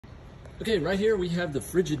Okay, right here we have the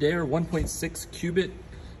Frigidaire 1.6 cubic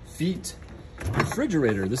feet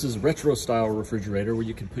refrigerator. This is retro style refrigerator where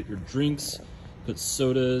you can put your drinks, put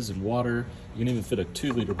sodas and water. You can even fit a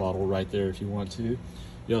 2-liter bottle right there if you want to.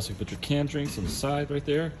 You also can put your canned drinks on the side right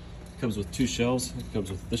there. It comes with 2 shelves. It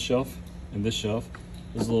comes with this shelf and this shelf.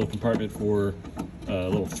 There's a little compartment for a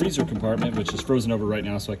little freezer compartment, which is frozen over right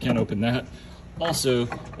now, so I can't open that. Also,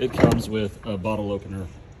 it comes with a bottle opener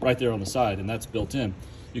right there on the side, and that's built in.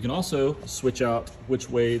 You can also switch out which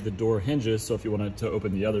way the door hinges, so if you wanted to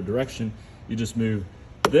open the other direction, you just move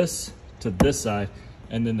this to this side,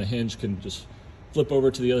 and then the hinge can just flip over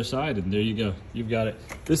to the other side, and there you go. You've got it.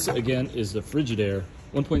 This, again, is the Frigidaire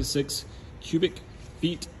 1.6 cubic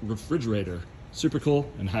feet refrigerator. Super cool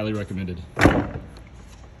and highly recommended.